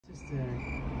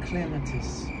the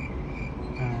clematis.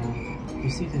 You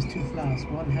see there's two flowers.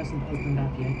 One hasn't opened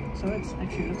up yet, so it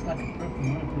actually looks like a purple,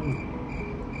 not a blue.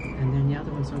 And then the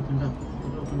other one's opened up.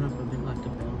 It opened up a bit like a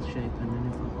bell shape, and then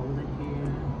if I hold it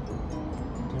here,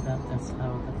 that's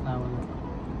how the flower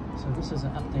looks. So this is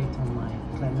an update on my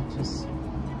clematis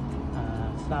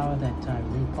flower that I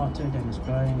repotted and is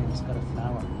growing, and it's got a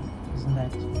flower. Isn't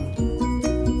that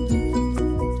cute?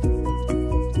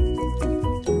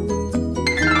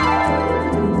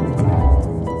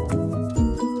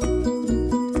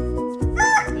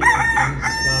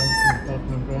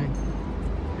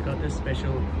 This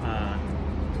special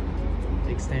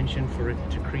extension for it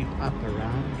to creep up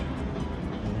around,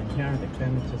 and then here are the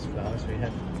clematis flowers.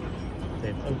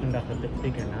 They've opened up a bit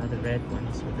bigger now, the red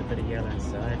ones with a bit of yellow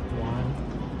inside. One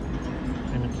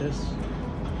clematis,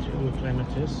 two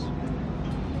clematis,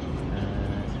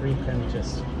 three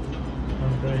clematis.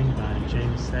 Homegrowing by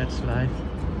James That's Life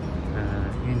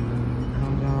in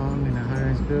Hong Kong, in a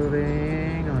high-rise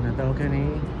building on a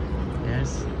balcony.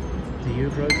 Yes. Do you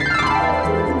grow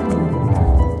them?